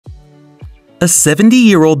A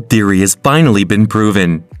 70-year-old theory has finally been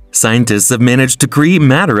proven. Scientists have managed to create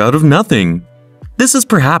matter out of nothing. This is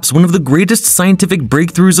perhaps one of the greatest scientific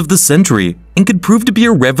breakthroughs of the century and could prove to be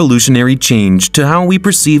a revolutionary change to how we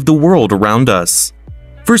perceive the world around us.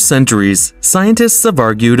 For centuries, scientists have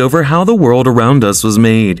argued over how the world around us was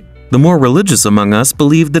made. The more religious among us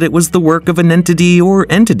believed that it was the work of an entity or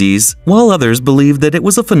entities, while others believed that it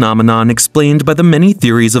was a phenomenon explained by the many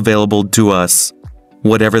theories available to us.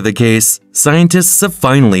 Whatever the case, scientists have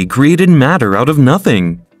finally created matter out of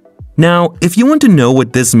nothing. Now, if you want to know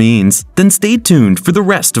what this means, then stay tuned for the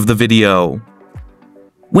rest of the video.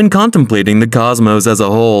 When contemplating the cosmos as a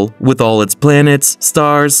whole, with all its planets,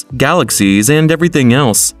 stars, galaxies, and everything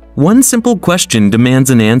else, one simple question demands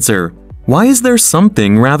an answer. Why is there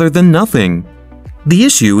something rather than nothing? The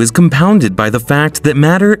issue is compounded by the fact that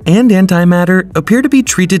matter and antimatter appear to be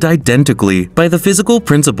treated identically by the physical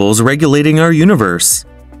principles regulating our universe.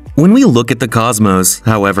 When we look at the cosmos,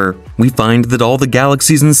 however, we find that all the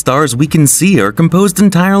galaxies and stars we can see are composed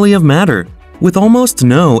entirely of matter, with almost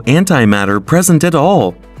no antimatter present at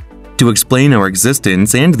all. To explain our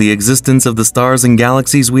existence and the existence of the stars and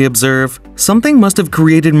galaxies we observe, something must have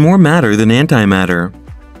created more matter than antimatter.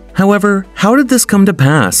 However, how did this come to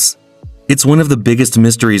pass? It's one of the biggest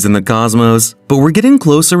mysteries in the cosmos, but we're getting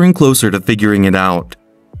closer and closer to figuring it out.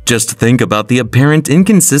 Just think about the apparent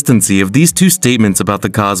inconsistency of these two statements about the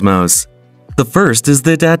cosmos. The first is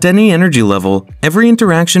that at any energy level, every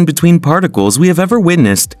interaction between particles we have ever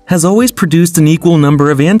witnessed has always produced an equal number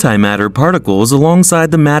of antimatter particles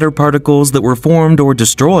alongside the matter particles that were formed or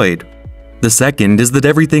destroyed. The second is that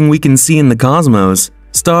everything we can see in the cosmos,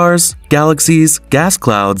 stars, galaxies, gas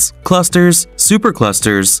clouds, clusters,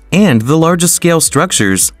 superclusters, and the largest scale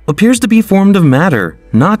structures, appears to be formed of matter,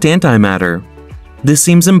 not antimatter. This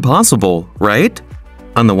seems impossible, right?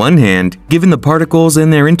 On the one hand, given the particles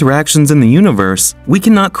and their interactions in the universe, we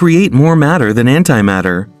cannot create more matter than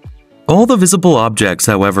antimatter. All the visible objects,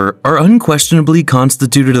 however, are unquestionably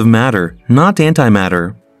constituted of matter, not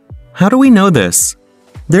antimatter. How do we know this?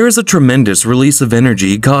 There is a tremendous release of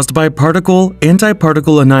energy caused by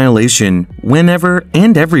particle-antiparticle annihilation whenever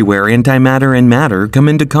and everywhere antimatter and matter come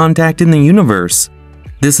into contact in the universe.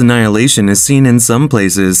 This annihilation is seen in some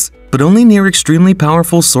places, but only near extremely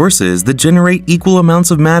powerful sources that generate equal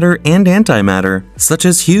amounts of matter and antimatter, such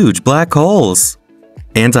as huge black holes.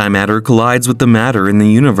 Antimatter collides with the matter in the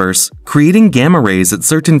universe, creating gamma rays at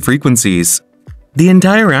certain frequencies. The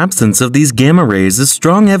entire absence of these gamma rays is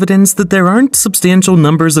strong evidence that there aren't substantial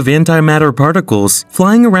numbers of antimatter particles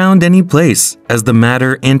flying around any place, as the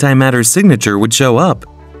matter-antimatter signature would show up.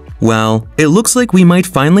 Well, it looks like we might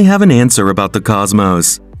finally have an answer about the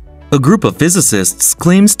cosmos. A group of physicists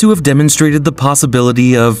claims to have demonstrated the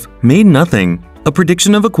possibility of made nothing, a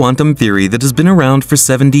prediction of a quantum theory that has been around for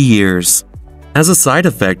 70 years. As a side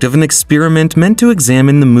effect of an experiment meant to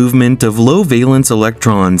examine the movement of low-valence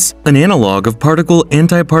electrons, an analog of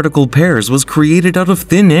particle-antiparticle pairs was created out of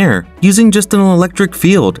thin air using just an electric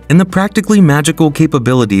field and the practically magical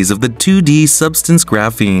capabilities of the 2D substance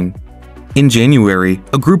graphene. In January,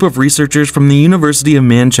 a group of researchers from the University of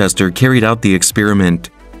Manchester carried out the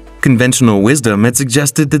experiment. Conventional wisdom had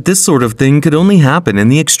suggested that this sort of thing could only happen in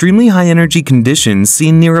the extremely high-energy conditions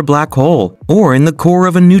seen near a black hole or in the core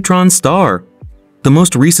of a neutron star. The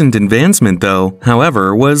most recent advancement, though,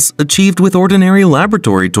 however, was achieved with ordinary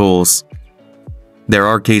laboratory tools. There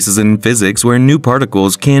are cases in physics where new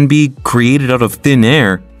particles can be created out of thin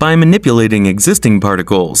air by manipulating existing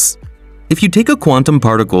particles. If you take a quantum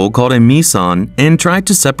particle called a meson and try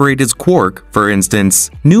to separate its quark, for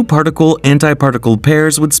instance, new particle-antiparticle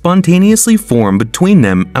pairs would spontaneously form between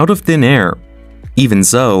them out of thin air. Even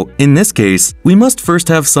so, in this case, we must first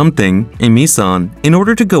have something, a meson, in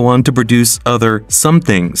order to go on to produce other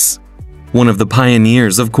somethings. One of the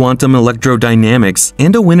pioneers of quantum electrodynamics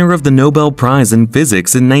and a winner of the Nobel Prize in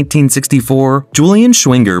Physics in 1964, Julian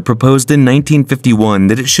Schwinger proposed in 1951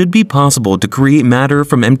 that it should be possible to create matter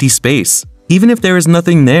from empty space, even if there is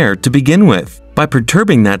nothing there to begin with, by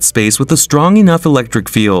perturbing that space with a strong enough electric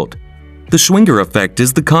field. The Schwinger effect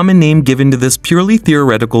is the common name given to this purely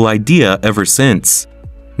theoretical idea ever since.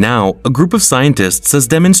 Now, a group of scientists has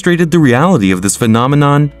demonstrated the reality of this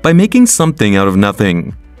phenomenon by making something out of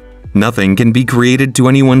nothing. Nothing can be created to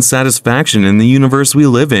anyone's satisfaction in the universe we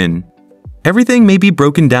live in. Everything may be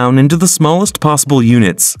broken down into the smallest possible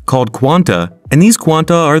units, called quanta, and these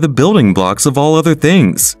quanta are the building blocks of all other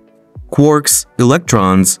things. Quarks,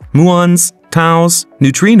 electrons, muons, taus,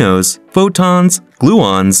 neutrinos, photons,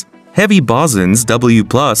 gluons, heavy bosons W+,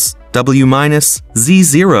 W-,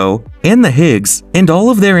 Z0, and the Higgs, and all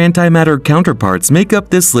of their antimatter counterparts make up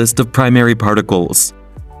this list of primary particles.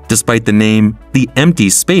 Despite the name, the empty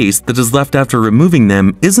space that is left after removing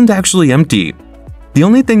them isn't actually empty. The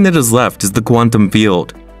only thing that is left is the quantum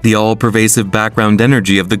field, the all-pervasive background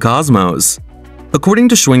energy of the cosmos. According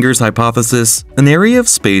to Schwinger's hypothesis, an area of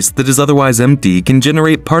space that is otherwise empty can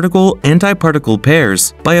generate particle-antiparticle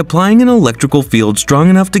pairs by applying an electrical field strong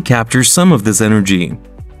enough to capture some of this energy.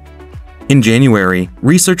 In January,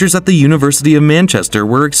 researchers at the University of Manchester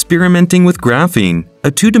were experimenting with graphene,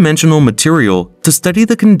 a two-dimensional material, to study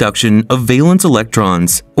the conduction of valence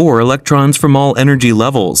electrons, or electrons from all energy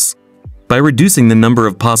levels. By reducing the number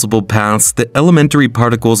of possible paths that elementary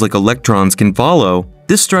particles like electrons can follow,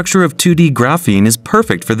 this structure of 2D graphene is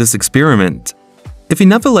perfect for this experiment. If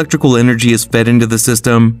enough electrical energy is fed into the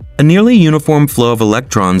system, a nearly uniform flow of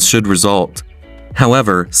electrons should result.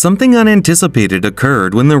 However, something unanticipated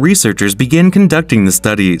occurred when the researchers began conducting the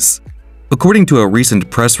studies. According to a recent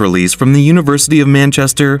press release from the University of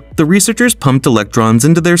Manchester, the researchers pumped electrons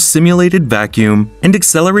into their simulated vacuum and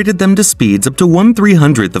accelerated them to speeds up to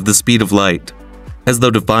 1/300th of the speed of light. As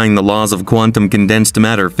though defying the laws of quantum condensed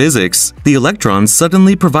matter physics, the electrons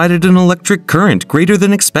suddenly provided an electric current greater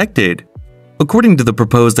than expected. According to the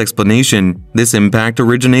proposed explanation, this impact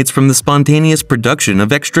originates from the spontaneous production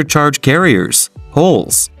of extra charge carriers,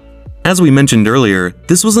 holes. As we mentioned earlier,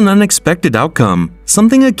 this was an unexpected outcome.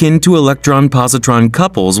 Something akin to electron-positron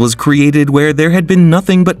couples was created where there had been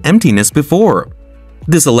nothing but emptiness before.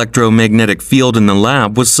 This electromagnetic field in the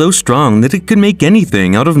lab was so strong that it could make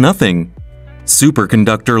anything out of nothing.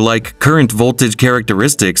 Superconductor-like current voltage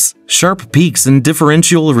characteristics, sharp peaks in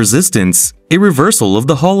differential resistance, a reversal of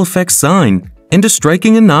the Hall effect sign, and a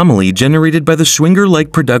striking anomaly generated by the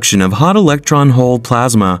Schwinger-like production of hot electron-hole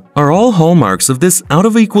plasma are all hallmarks of this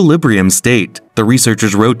out-of-equilibrium state, the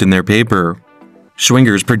researchers wrote in their paper.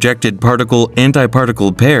 Schwinger's projected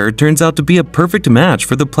particle-antiparticle pair turns out to be a perfect match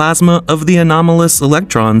for the plasma of the anomalous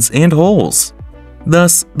electrons and holes.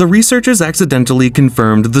 Thus, the researchers accidentally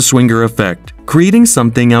confirmed the Schwinger effect, creating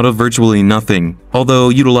something out of virtually nothing, although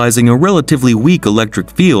utilizing a relatively weak electric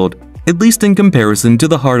field, at least in comparison to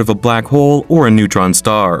the heart of a black hole or a neutron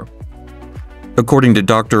star. According to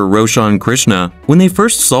Dr. Roshan Krishna, when they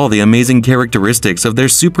first saw the amazing characteristics of their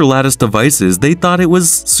superlattice devices, they thought it was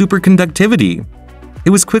superconductivity. It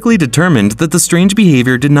was quickly determined that the strange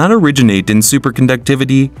behavior did not originate in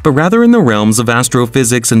superconductivity, but rather in the realms of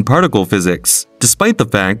astrophysics and particle physics, despite the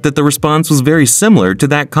fact that the response was very similar to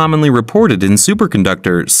that commonly reported in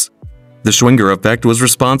superconductors. The Schwinger effect was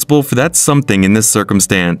responsible for that something in this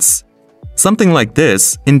circumstance. Something like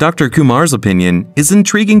this, in Dr. Kumar's opinion, is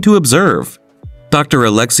intriguing to observe. Dr.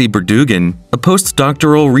 Alexei Berdugin, a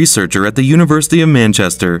postdoctoral researcher at the University of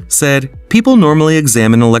Manchester, said, "People normally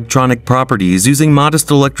examine electronic properties using modest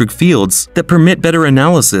electric fields that permit better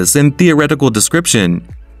analysis and theoretical description.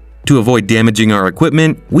 To avoid damaging our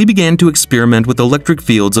equipment, we began to experiment with electric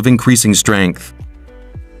fields of increasing strength."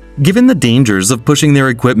 Given the dangers of pushing their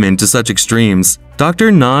equipment to such extremes,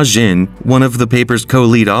 Dr. Na Jin, one of the paper's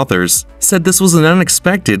co-lead authors, said this was an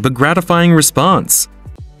unexpected but gratifying response.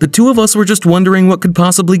 "The two of us were just wondering what could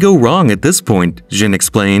possibly go wrong at this point," Jin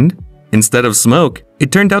explained. "Instead of smoke,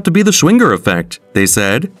 it turned out to be the Schwinger effect," they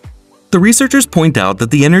said. The researchers point out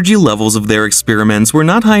that the energy levels of their experiments were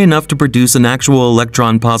not high enough to produce an actual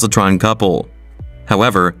electron-positron couple.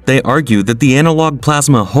 However, they argue that the analog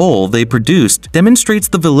plasma hole they produced demonstrates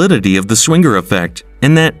the validity of the Schwinger effect,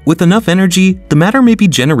 and that, with enough energy, the matter may be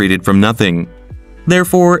generated from nothing.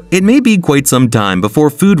 Therefore, it may be quite some time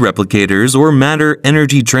before food replicators or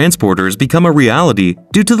matter-energy transporters become a reality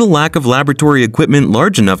due to the lack of laboratory equipment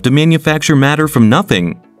large enough to manufacture matter from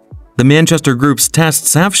nothing. The Manchester Group's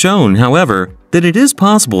tests have shown, however, that it is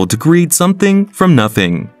possible to create something from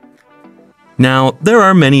nothing. Now, there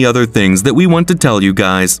are many other things that we want to tell you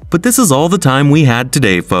guys, but this is all the time we had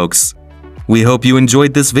today, folks. We hope you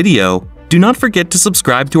enjoyed this video. Do not forget to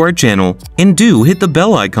subscribe to our channel, and do hit the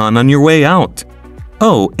bell icon on your way out.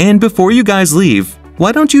 Oh, and before you guys leave,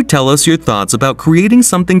 why don't you tell us your thoughts about creating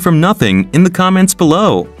something from nothing in the comments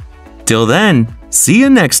below? Till then, see you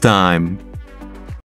next time!